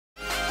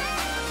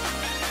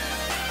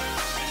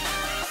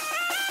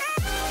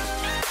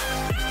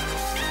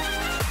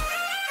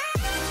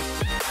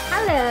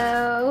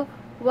Hello!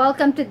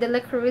 Welcome to the La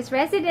Cruz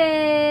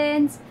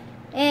residence.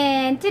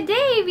 And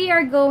today we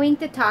are going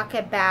to talk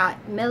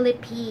about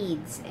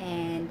millipedes,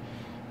 and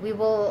we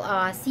will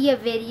see a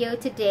video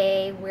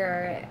today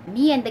where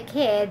me and the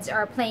kids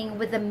are playing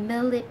with a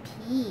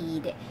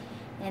millipede.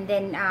 And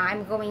then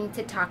I'm going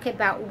to talk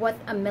about what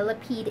a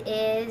millipede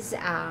is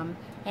and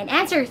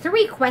answer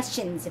 3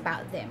 questions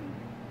about them.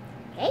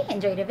 Okay,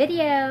 enjoy the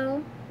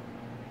video.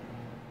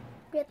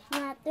 Bit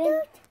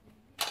natin.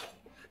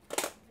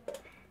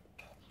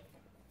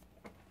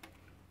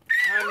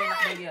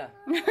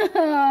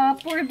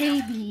 Poor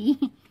baby.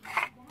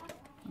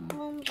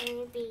 Poor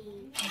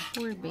baby.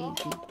 Poor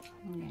baby.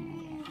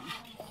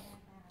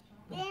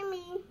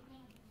 Mimi.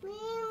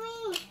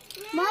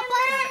 Mama,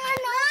 parang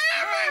ano?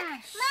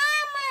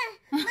 Mama!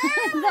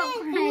 Don't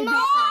cry.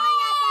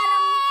 Mama,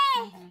 parang...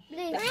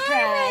 Please. Don't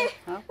cry.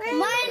 Okay.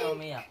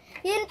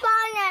 Yun pa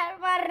niya,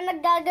 parang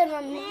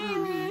naggaganon.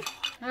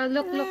 Oh,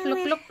 look.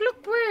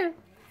 Where?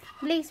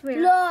 Blaze,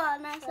 where? Lo,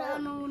 nasa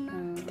ano na.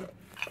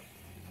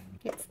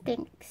 It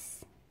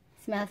stinks.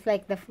 Smells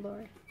like the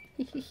floor.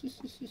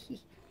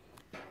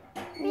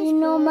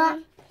 Nino,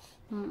 ma.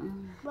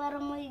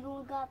 Parang may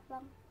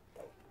gugapang.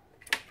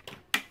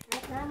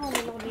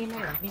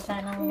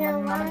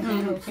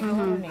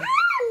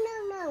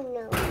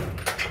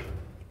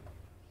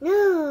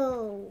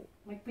 No.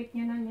 Magpit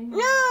niya na yun.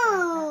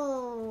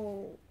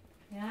 No.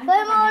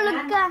 Boy,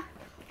 mahulog ka.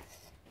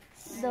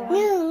 No.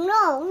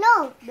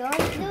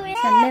 Don't do it.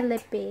 It's a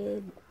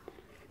millipede.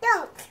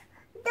 Don't.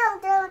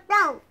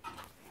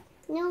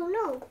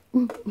 No.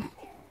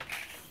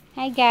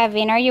 Hi,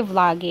 Gavin. Are you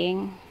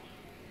vlogging?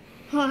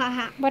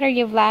 What are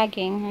you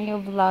vlogging? Are you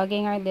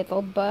vlogging our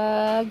little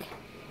bug?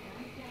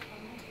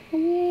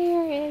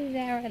 Where is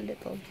our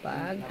little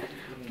bug?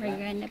 We're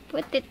gonna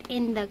put it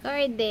in the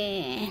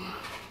garden.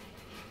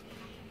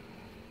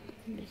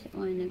 Doesn't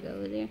wanna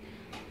go there.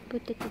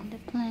 Put it in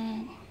the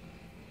plant.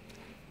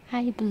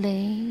 Hi,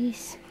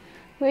 Blaze.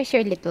 Where's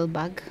your little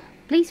bug?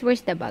 Blaze,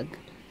 where's the bug?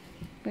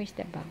 Where's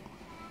the bug?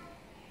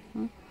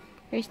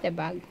 Where's the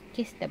bug?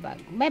 Kiss the bug.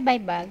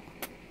 Bye-bye, bug.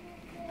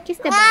 Kiss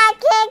the bug.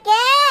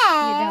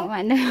 You don't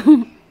want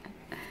to.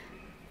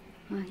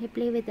 Oh, you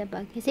play with the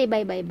bug. You say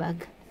bye-bye,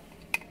 bug.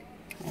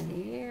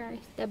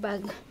 There's the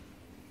bug.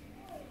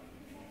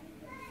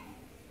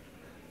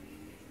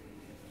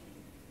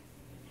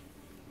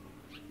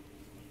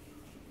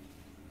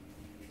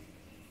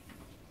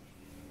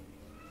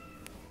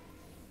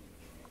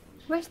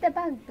 Where's the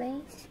bug,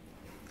 Blaze?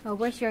 Oh,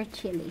 where's your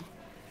chili?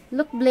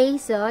 Look,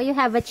 Blaze, oh, you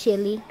have a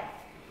chili.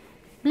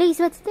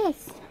 Blaze, what's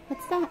this?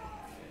 What's that?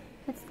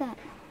 What's that?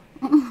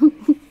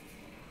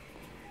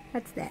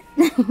 What's that?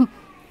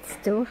 It's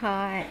too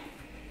hot.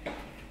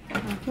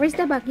 Oh, where's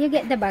the bug? You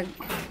get the bug.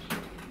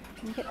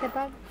 You get the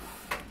bug?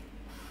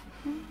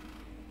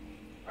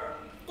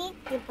 Take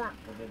the bug.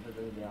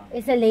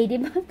 It's a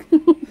ladybug?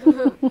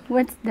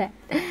 What's that?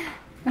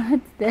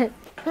 What's that?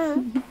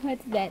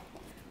 What's that?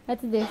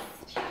 What's this?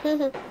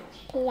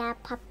 Pia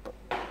papu.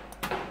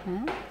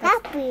 Huh?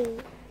 Papu.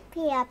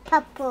 Pia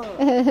papu.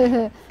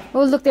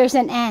 Oh, look, there's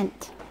an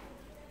ant.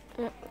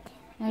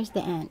 There's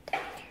the ant.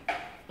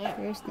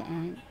 There's the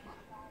ant.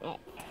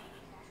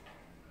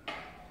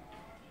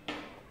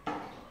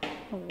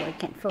 Oh, I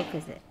can't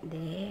focus it.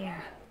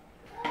 There.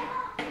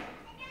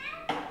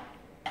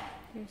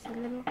 There's a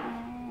little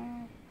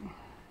ant.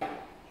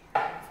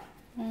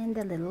 And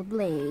the little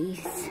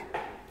Blaze.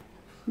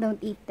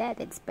 Don't eat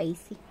that, it's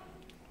spicy.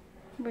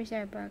 Where's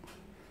our bug?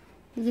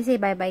 Did you say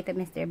bye-bye to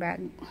Mr. Bug?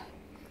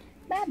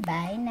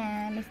 Bye-bye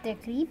na, Mr.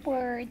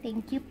 Creeper.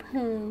 Thank you,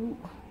 Pooh.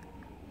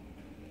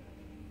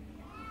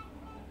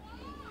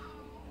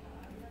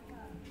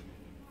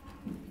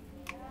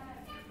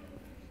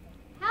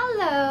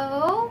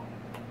 Hello!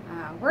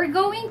 We're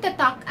going to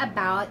talk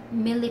about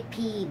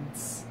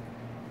millipedes.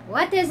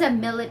 What is a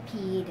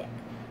millipede?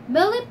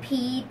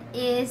 Millipede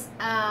is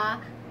a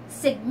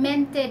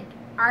segmented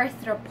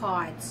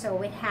arthropod,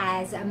 so it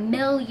has a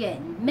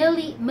million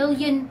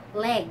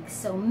legs.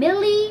 So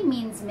milli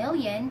means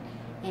million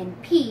and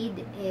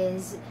pede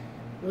is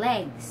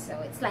legs, so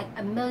it's like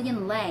a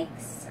million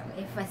legs. So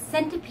if a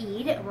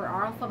centipede, we're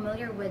all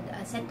familiar with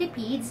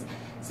centipedes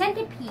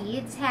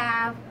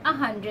have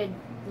 100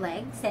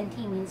 legs.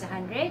 Centi means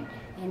 100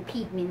 and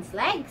pede means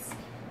legs,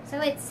 so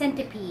it's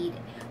centipede,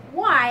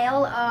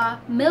 while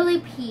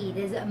millipede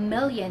is a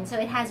million, so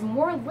it has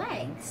more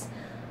legs.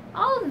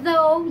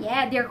 Although,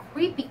 yeah, they're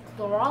creepy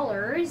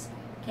crawlers.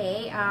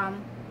 Okay,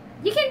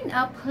 you can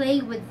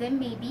play with them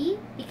maybe,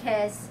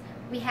 because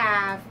we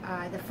have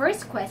the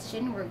first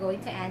question we're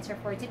going to answer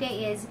for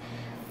today is,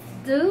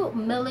 do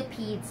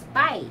millipedes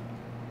bite?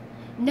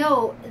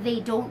 No, they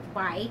don't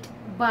bite,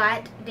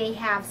 but they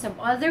have some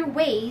other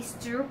ways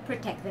to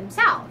protect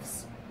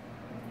themselves.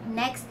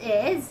 Next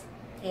is,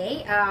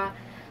 okay,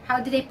 how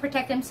do they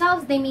protect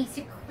themselves? They may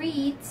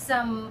secrete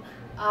some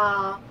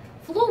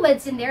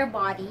fluids in their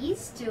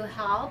bodies to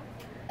help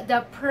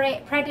the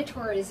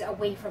predators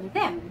away from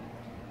them.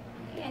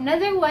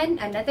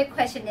 Another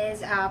question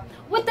is,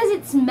 what does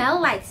it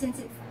smell like, since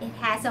it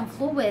has some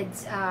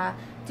fluids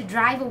to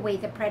drive away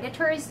the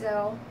predators?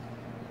 So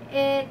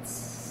it's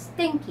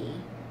stinky.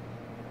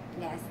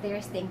 Yes,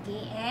 they're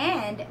stinky.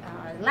 And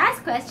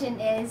last question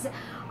is,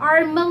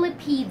 are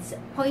millipedes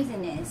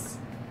poisonous?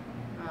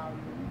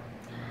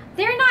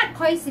 They're not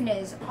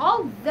poisonous,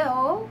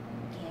 although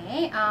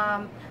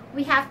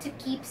we have to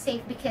keep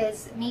safe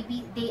because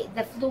maybe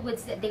the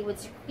fluids that they would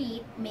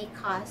secrete may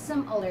cause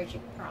some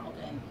allergic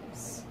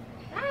problems.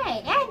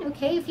 Right, and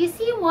okay, if you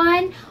see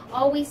one,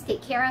 always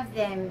take care of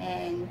them,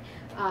 and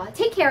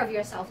take care of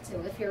yourself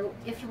too if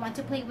you want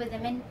to play with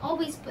them, and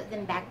always put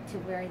them back to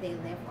where they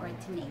live or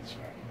to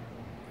nature.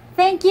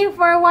 Thank you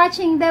for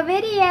watching the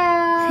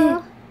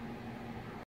video.